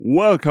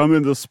Welcome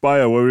in the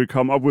Spire, where we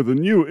come up with a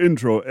new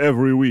intro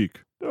every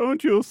week.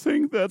 Don't you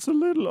think that's a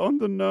little on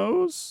the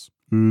nose?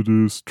 It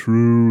is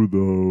true,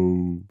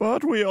 though.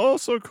 But we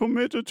also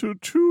committed to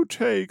 2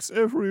 takes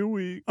every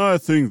week. I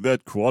think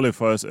that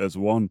qualifies as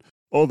one,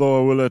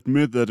 although I will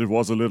admit that it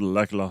was a little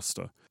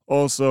lackluster.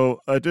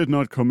 Also, I did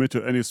not commit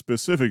to any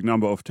specific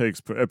number of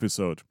takes per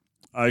episode.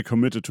 I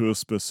committed to a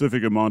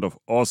specific amount of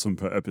awesome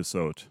per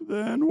episode.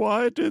 Then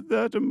why did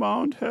that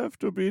amount have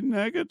to be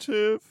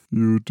negative?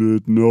 You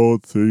did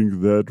not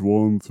think that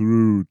one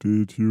through,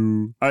 did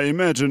you? I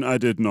imagine I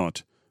did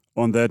not.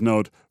 On that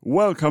note,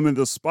 welcome in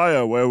the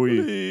Spire, where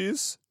we...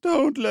 Please,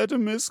 don't let a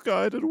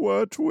misguided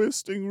word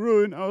twisting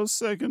ruin our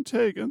second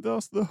take and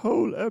thus the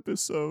whole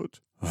episode.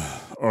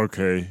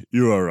 Okay,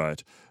 you are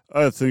right.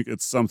 I think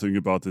it's something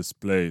about this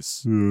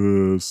place.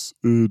 Yes,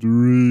 it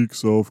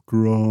reeks of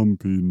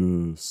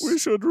grumpiness. We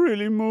should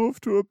really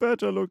move to a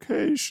better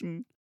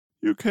location.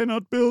 You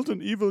cannot build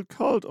an evil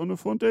cult on a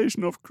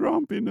foundation of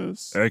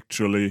grumpiness.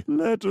 Actually,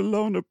 let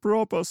alone a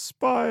proper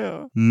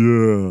spire.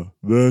 Yeah,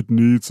 that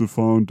needs a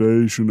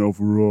foundation of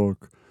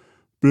rock.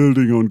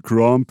 Building on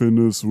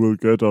grumpiness will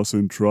get us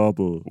in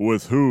trouble.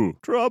 With who?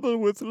 Trouble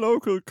with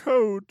local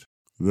code.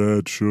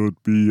 That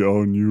should be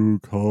our new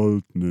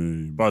cult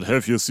name. But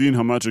have you seen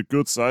how much a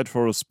good site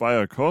for a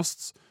spire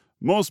costs?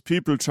 Most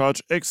people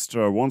charge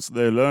extra once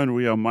they learn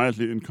we are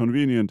mildly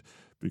inconvenient,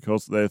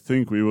 because they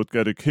think we would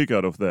get a kick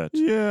out of that.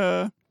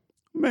 Yeah,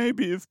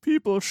 maybe if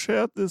people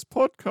shared this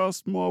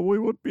podcast more, we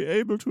would be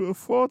able to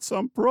afford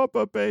some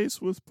proper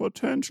base with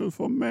potential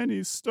for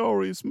many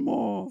stories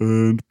more.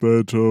 And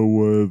better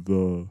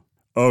weather.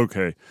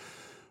 Okay.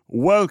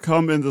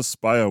 Welcome in the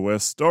Spire, where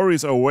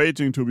stories are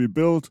waiting to be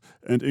built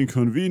and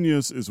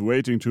inconvenience is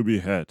waiting to be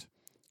had.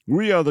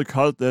 We are the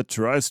cult that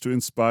tries to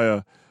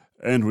inspire,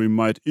 and we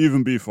might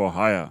even be for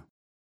hire.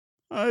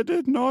 I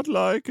did not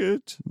like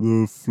it.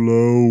 The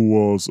flow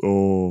was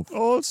off.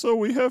 Also,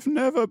 we have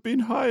never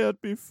been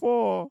hired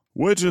before.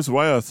 Which is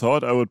why I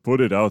thought I would put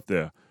it out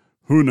there.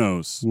 Who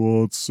knows?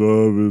 What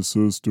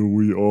services do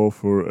we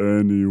offer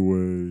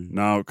anyway?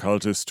 Now,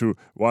 Cultist 2,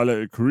 while I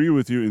agree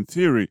with you in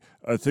theory,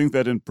 I think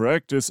that in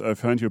practice I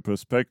find your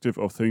perspective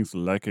of things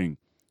lacking.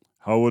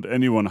 How would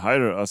anyone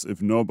hire us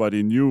if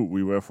nobody knew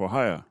we were for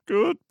hire?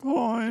 Good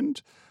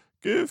point.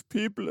 Give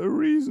people a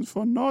reason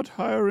for not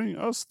hiring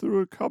us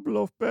through a couple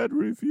of bad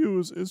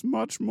reviews is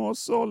much more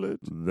solid.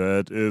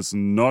 That is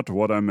not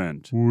what I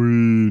meant.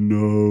 We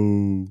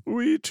know.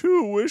 We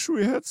too wish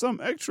we had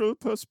some actual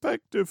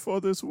perspective for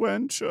this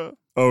venture.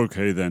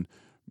 Okay then,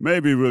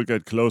 maybe we'll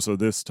get closer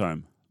this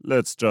time.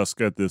 Let's just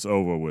get this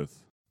over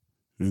with.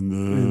 In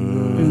the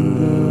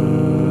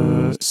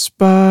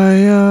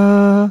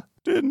Spire.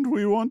 Didn't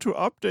we want to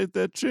update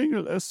that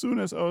jingle as soon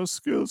as our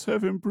skills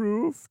have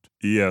improved?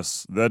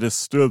 Yes, that is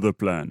still the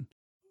plan.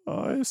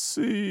 I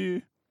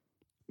see.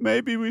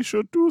 Maybe we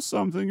should do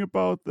something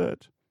about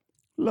that.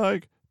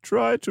 Like,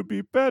 try to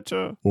be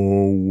better.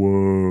 Or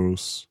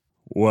worse.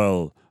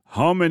 Well,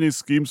 how many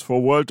schemes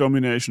for world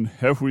domination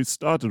have we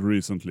started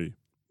recently?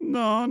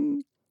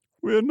 None.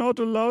 We're not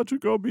allowed to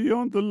go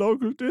beyond the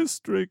local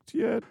district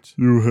yet.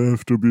 You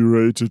have to be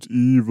rated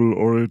evil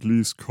or at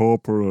least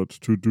corporate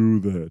to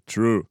do that.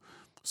 True.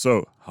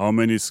 So, how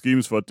many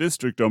schemes for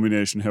district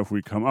domination have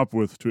we come up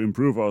with to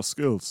improve our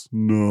skills?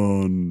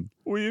 None.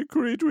 We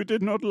agreed we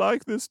did not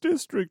like this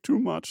district too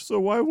much, so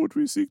why would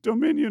we seek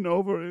dominion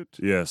over it?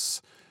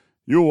 Yes.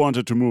 You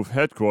wanted to move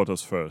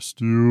headquarters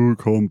first. You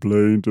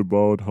complained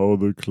about how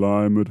the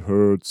climate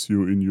hurts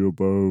you in your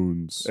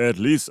bones. At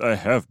least I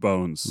have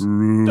bones.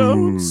 Rude.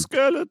 Don't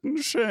skeleton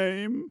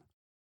shame.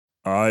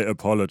 I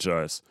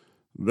apologize.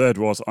 That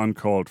was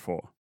uncalled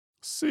for.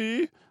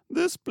 See,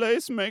 this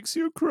place makes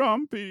you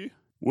grumpy.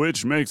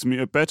 Which makes me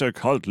a better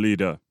cult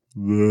leader.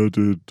 That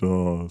it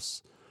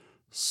does.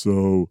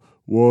 So,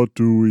 what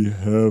do we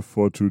have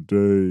for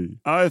today?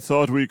 I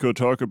thought we could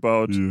talk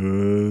about...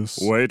 Yes.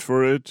 Wait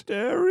for it.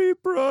 Dairy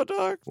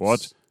products.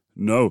 What?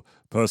 No,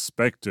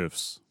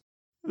 perspectives.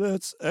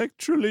 That's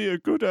actually a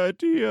good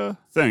idea.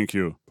 Thank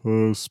you.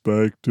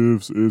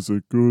 Perspectives is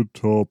a good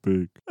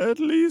topic. At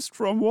least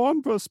from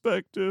one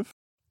perspective.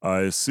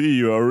 I see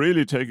you are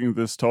really taking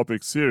this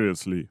topic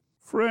seriously.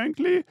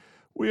 Frankly,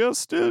 we are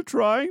still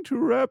trying to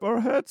wrap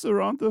our heads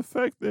around the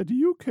fact that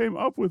you came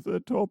up with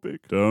that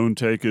topic. Don't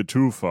take it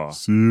too far.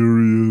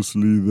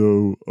 Seriously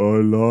though,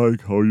 I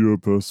like how your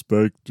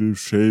perspective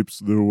shapes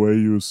the way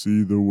you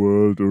see the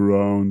world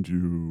around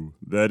you.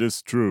 That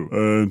is true.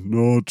 And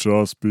not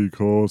just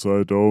because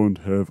I don't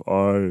have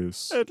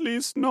eyes. At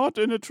least not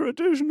in a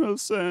traditional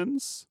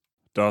sense.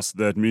 Does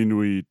that mean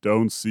we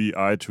don't see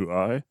eye to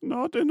eye?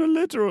 Not in a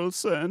literal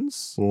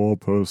sense. Or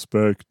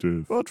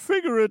perspective. But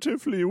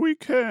figuratively we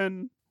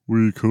can.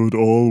 We could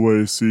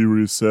always see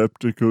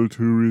receptacle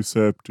to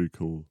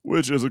receptacle.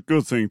 Which is a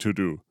good thing to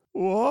do.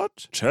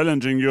 What?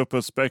 Challenging your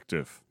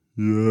perspective.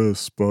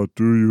 Yes, but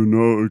do you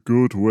know a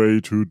good way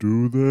to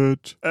do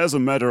that? As a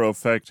matter of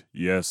fact,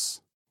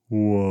 yes.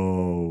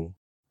 Wow.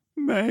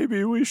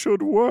 Maybe we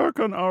should work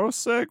on our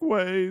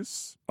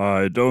segues.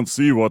 I don't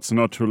see what's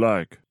not to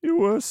like. You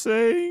were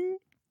saying?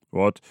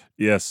 What?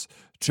 Yes.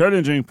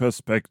 Challenging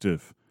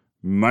perspective.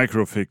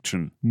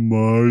 Microfiction.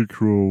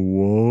 Micro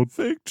what?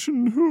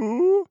 Fiction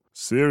who?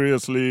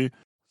 Seriously?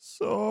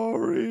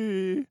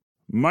 Sorry.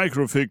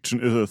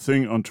 Microfiction is a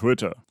thing on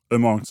Twitter,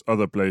 amongst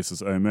other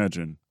places, I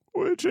imagine.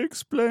 Which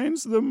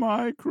explains the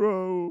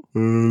micro.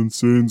 And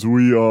since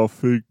we are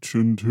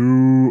fiction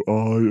too,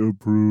 I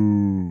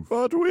approve.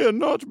 But we are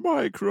not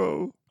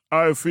micro.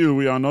 I feel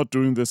we are not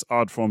doing this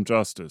art form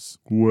justice.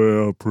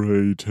 Where,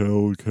 pray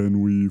tell,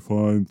 can we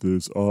find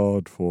this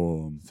art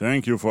form?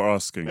 Thank you for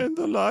asking. In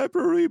the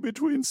library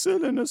between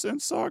silliness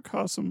and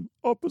sarcasm,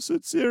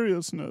 opposite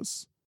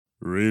seriousness.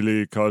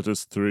 Really,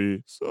 Cultist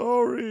 3?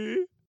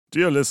 Sorry.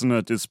 Dear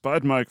listener,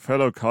 despite my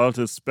fellow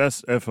cultists'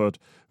 best effort,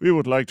 we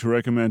would like to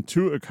recommend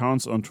 2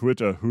 accounts on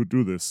Twitter who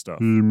do this stuff.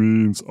 He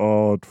means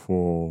art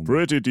form.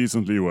 Pretty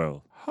decently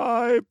well.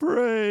 High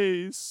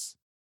praise.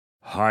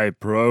 High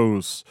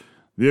pros.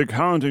 The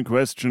account in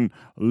question,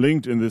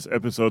 linked in this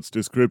episode's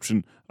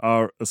description,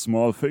 are A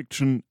Small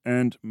Fiction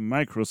and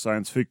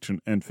Microscience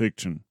Fiction and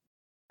Fiction.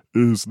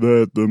 Is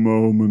that the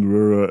moment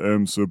where I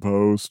am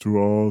supposed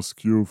to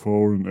ask you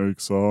for an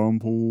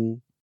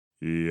example?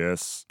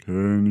 Yes.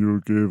 Can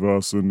you give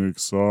us an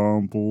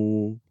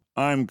example?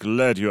 I'm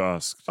glad you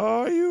asked.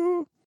 Are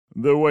you?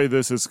 The way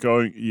this is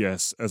going,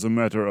 yes, as a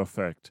matter of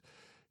fact.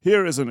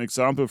 Here is an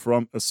example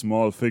from A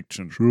Small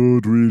Fiction.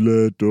 Should we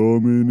let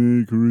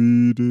Dominic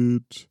read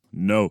it?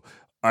 No,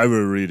 I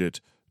will read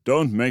it.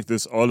 Don't make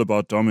this all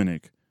about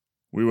Dominic.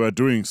 We were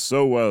doing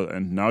so well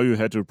and now you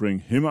had to bring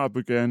him up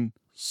again?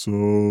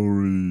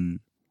 Sorry.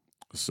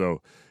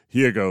 So,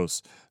 here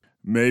goes.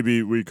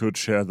 Maybe we could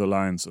share the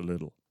lines a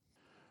little.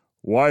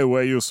 Why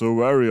were you so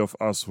wary of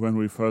us when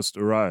we first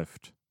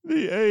arrived?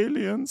 The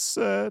aliens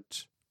said.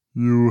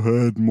 You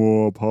had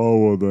more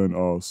power than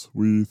us.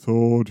 We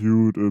thought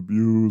you'd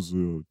abuse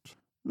it.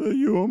 The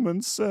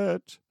humans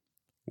said.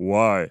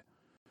 Why?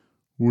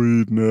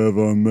 We'd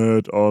never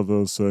met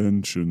other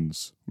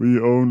sentients. We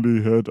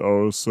only had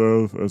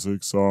ourselves as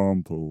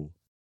example.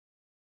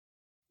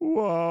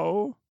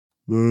 Wow.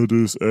 That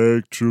is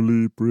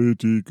actually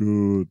pretty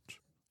good.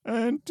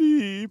 And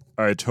deep.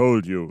 I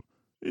told you.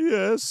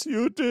 Yes,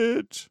 you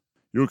did.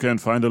 You can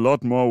find a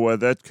lot more where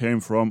that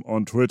came from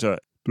on Twitter.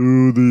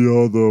 Do the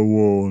other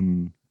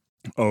one.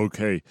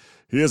 Okay,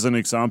 here's an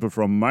example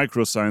from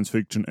Microscience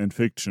Fiction and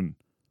Fiction.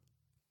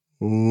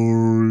 Are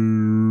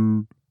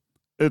you?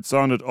 It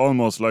sounded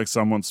almost like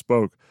someone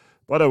spoke,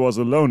 but I was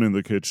alone in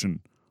the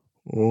kitchen.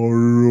 Are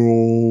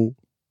you?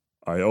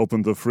 I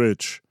opened the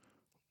fridge.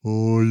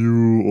 Are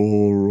you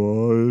all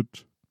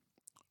right?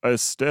 I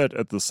stared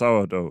at the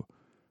sourdough.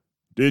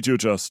 Did you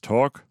just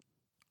talk?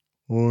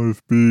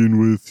 I've been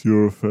with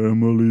your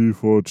family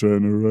for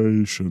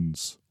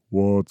generations.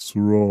 What's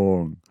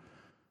wrong?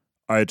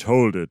 I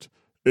told it.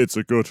 It's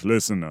a good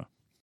listener.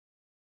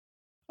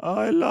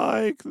 I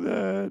like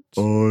that.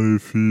 I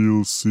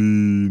feel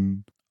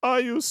seen. Are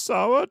you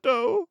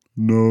sourdough?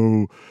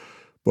 No,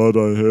 but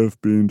I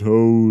have been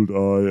told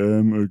I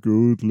am a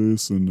good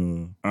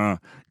listener.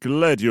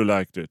 Glad you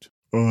liked it.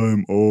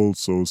 I'm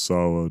also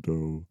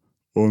sourdough.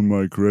 On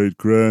my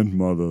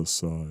great-grandmother's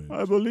side.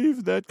 I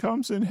believe that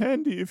comes in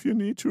handy if you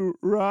need to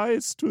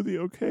rise to the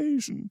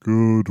occasion.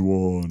 Good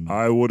one.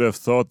 I would have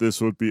thought this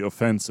would be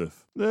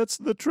offensive. That's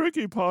the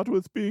tricky part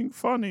with being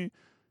funny.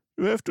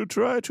 You have to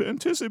try to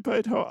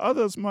anticipate how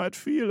others might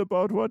feel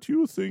about what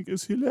you think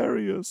is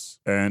hilarious.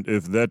 And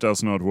if that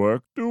does not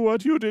work? Do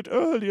what you did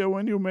earlier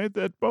when you made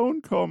that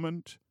bone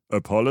comment.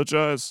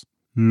 Apologize?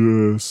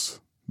 Yes,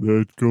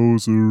 that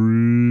goes a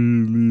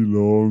really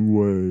long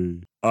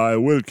way. I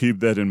will keep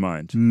that in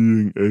mind.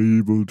 Being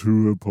able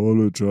to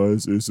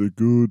apologize is a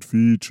good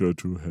feature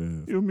to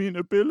have. You mean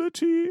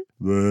ability?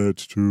 That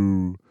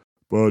too.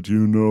 But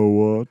you know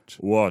what?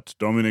 What,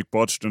 Dominic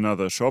botched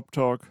another shop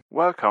talk?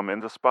 Welcome in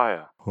the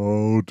Spire.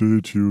 How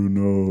did you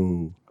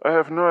know? I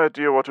have no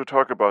idea what to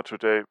talk about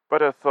today,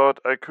 but I thought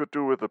I could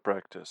do with the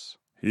practice.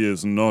 He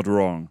is not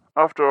wrong.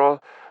 After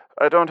all,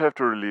 I don't have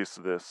to release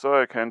this, so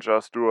I can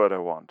just do what I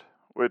want,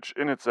 which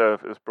in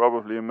itself is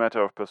probably a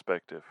matter of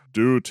perspective.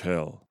 Do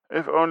tell.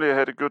 If only I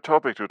had a good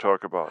topic to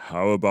talk about.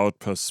 How about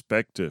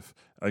perspective?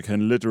 I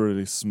can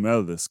literally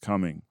smell this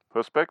coming.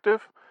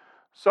 Perspective?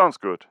 Sounds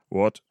good.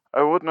 What?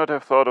 I would not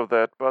have thought of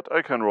that, but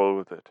I can roll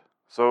with it.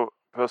 So,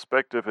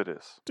 perspective it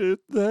is. Did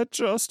that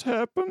just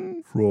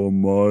happen?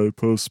 From my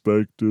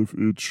perspective,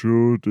 it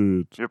sure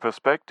did. Your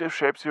perspective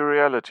shapes your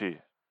reality,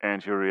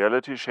 and your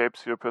reality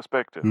shapes your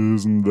perspective.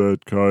 Isn't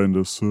that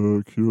kinda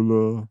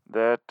circular?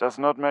 That does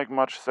not make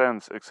much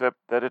sense, except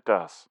that it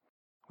does.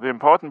 The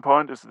important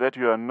point is that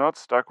you are not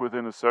stuck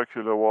within a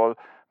circular wall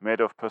made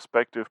of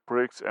perspective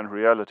bricks and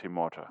reality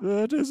mortar.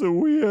 That is a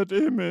weird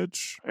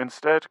image.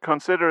 Instead,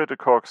 consider it a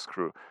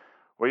corkscrew,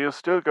 where you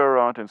still go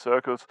around in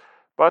circles,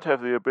 but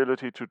have the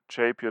ability to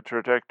shape your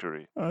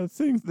trajectory. I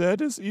think that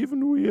is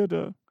even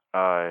weirder.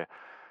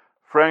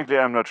 Frankly,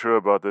 I'm not sure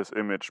about this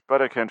image, but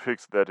I can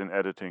fix that in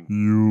editing.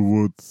 You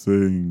would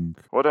think.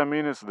 What I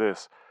mean is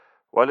this.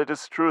 While it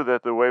is true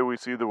that the way we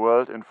see the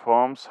world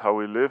informs how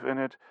we live in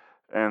it,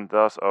 and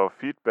thus our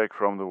feedback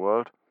from the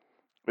world,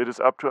 It is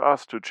up to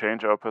us to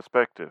change our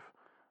perspective,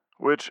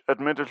 which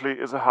admittedly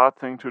is a hard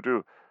thing to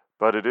do,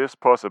 but it is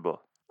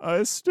possible.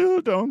 I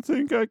still don't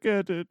think I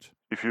get it.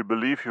 If you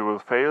believe you will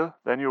fail,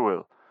 then you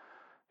will.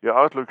 Your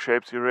outlook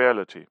shapes your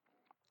reality.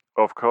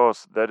 Of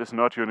course, that is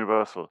not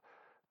universal.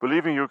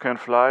 Believing you can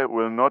fly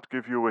will not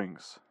give you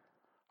wings.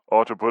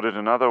 Or to put it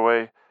another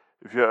way,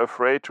 if you are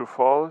afraid to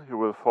fall, you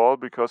will fall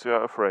because you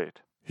are afraid.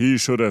 He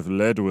should have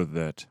led with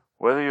that.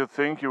 Whether you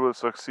think you will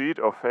succeed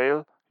or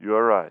fail, you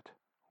are right.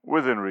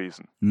 Within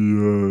reason.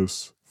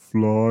 Yes,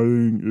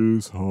 flying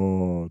is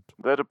hard.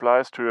 That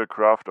applies to your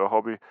craft or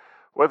hobby,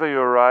 whether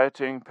you're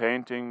writing,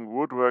 painting,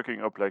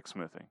 woodworking, or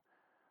blacksmithing.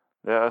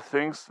 There are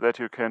things that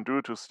you can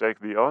do to stake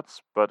the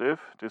odds, but if,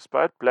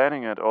 despite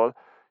planning at all,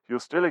 you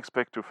still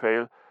expect to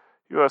fail,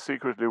 you are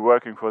secretly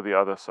working for the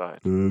other side.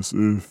 As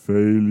if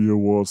failure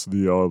was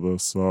the other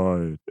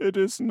side. It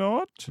is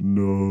not?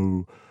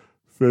 No.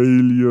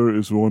 Failure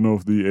is one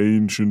of the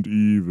ancient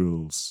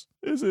evils.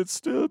 Is it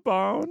still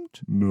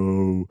bound?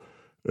 No.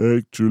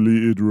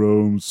 Actually, it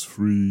roams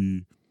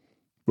free.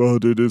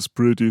 But it is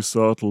pretty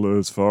subtle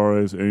as far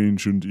as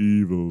ancient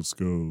evils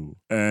go.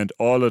 And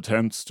all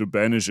attempts to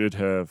banish it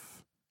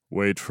have,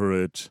 wait for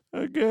it,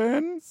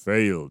 again,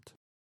 failed.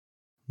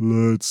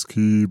 Let's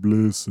keep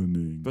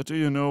listening. But do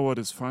you know what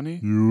is funny?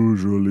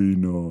 Usually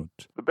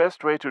not. The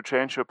best way to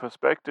change your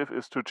perspective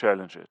is to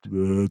challenge it.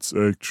 That's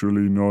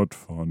actually not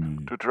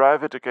funny. To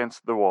drive it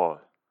against the wall.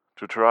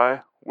 To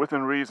try,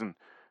 within reason,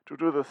 to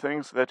do the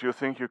things that you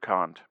think you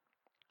can't.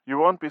 You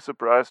won't be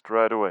surprised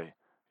right away.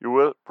 You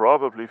will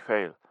probably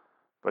fail,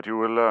 but you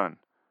will learn.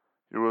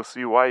 You will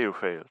see why you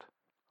failed.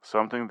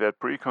 Something that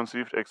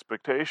preconceived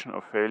expectation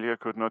of failure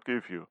could not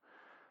give you.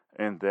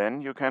 And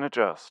then you can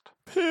adjust.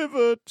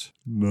 Pivot.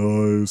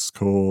 Nice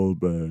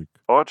callback.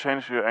 Or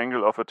change your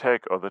angle of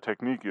attack or the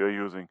technique you are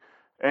using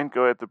and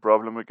go at the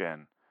problem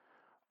again.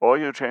 Or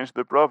you change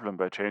the problem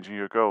by changing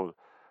your goal.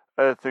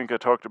 I think I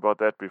talked about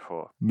that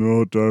before.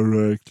 Not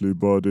directly,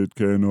 but it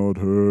cannot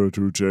hurt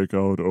to check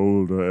out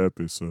older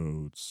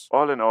episodes.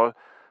 All in all,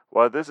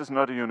 while this is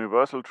not a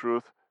universal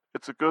truth,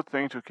 it's a good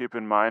thing to keep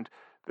in mind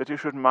that you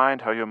should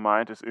mind how your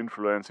mind is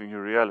influencing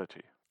your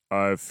reality.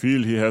 I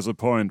feel he has a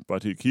point,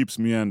 but he keeps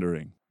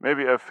meandering.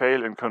 Maybe I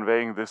fail in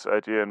conveying this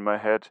idea in my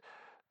head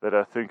that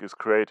I think is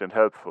great and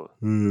helpful.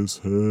 His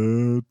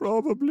head?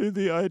 Probably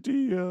the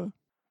idea.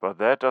 But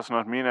that does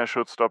not mean I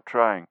should stop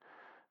trying.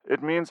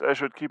 It means I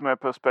should keep my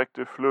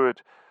perspective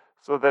fluid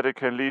so that it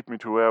can lead me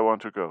to where I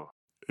want to go.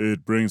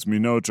 It brings me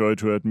no joy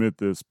to admit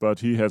this,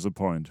 but he has a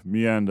point,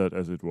 meandered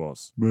as it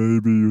was.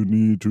 Maybe you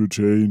need to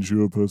change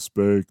your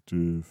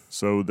perspective.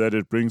 So that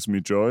it brings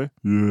me joy?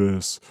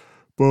 Yes,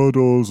 but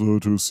also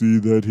to see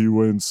that he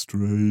went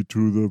straight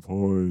to the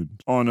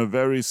point. On a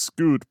very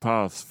skewed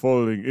path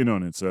folding in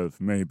on itself,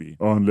 maybe.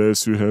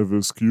 Unless you have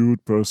a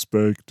skewed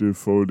perspective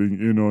folding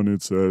in on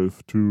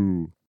itself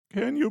too.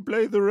 Can you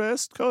play the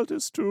rest,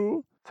 Cultist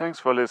 2? Thanks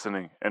for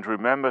listening, and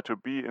remember to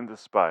be in the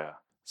spire.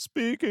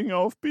 Speaking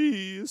of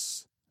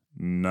bees.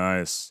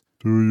 Nice.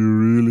 Do you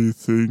really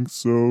think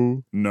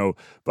so? No,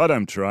 but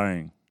I'm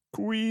trying.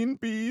 Queen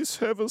bees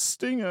have a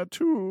stinger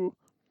too.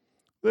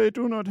 They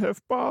do not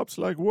have barbs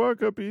like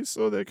worker bees,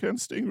 so they can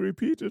sting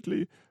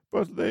repeatedly,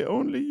 but they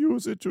only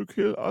use it to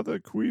kill other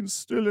queens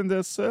still in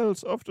their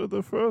cells after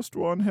the first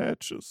one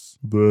hatches.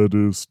 That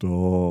is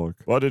dark.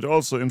 But it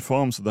also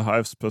informs the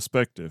hive's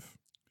perspective.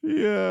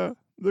 Yeah,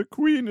 the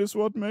queen is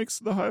what makes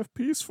the hive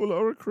peaceful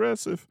or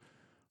aggressive,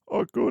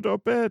 or good or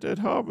bad at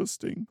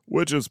harvesting.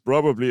 Which is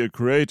probably a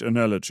great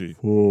analogy.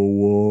 For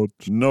what?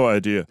 No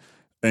idea.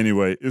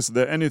 Anyway, is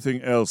there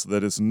anything else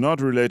that is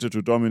not related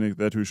to Dominic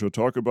that we should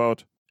talk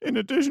about? In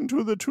addition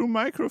to the 2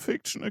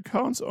 microfiction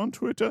accounts on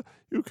Twitter,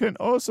 you can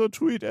also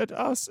tweet at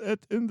us at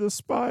In The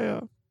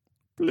Spire.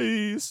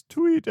 Please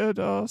tweet at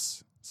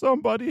us.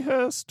 Somebody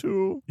has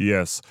to.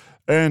 Yes.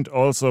 And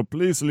also,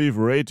 please leave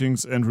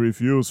ratings and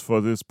reviews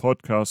for this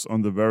podcast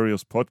on the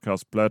various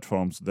podcast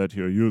platforms that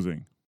you're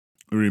using.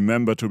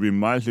 Remember to be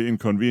mildly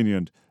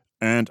inconvenient,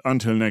 and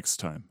until next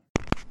time.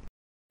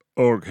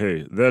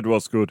 Okay, that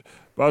was good,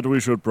 but we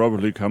should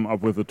probably come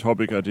up with a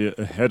topic idea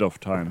ahead of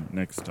time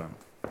next time.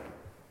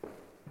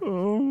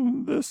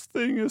 Oh, this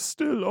thing is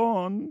still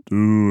on.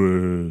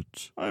 Do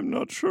it. I'm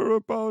not sure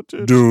about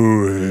it.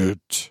 Do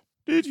it.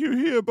 Did you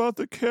hear about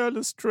the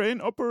careless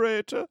train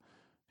operator?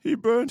 He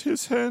burned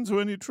his hands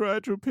when he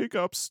tried to pick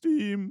up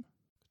steam.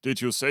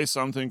 Did you say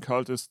something,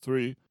 Cultist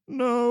 3?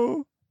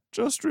 No,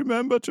 just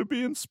remember to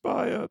be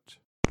inspired.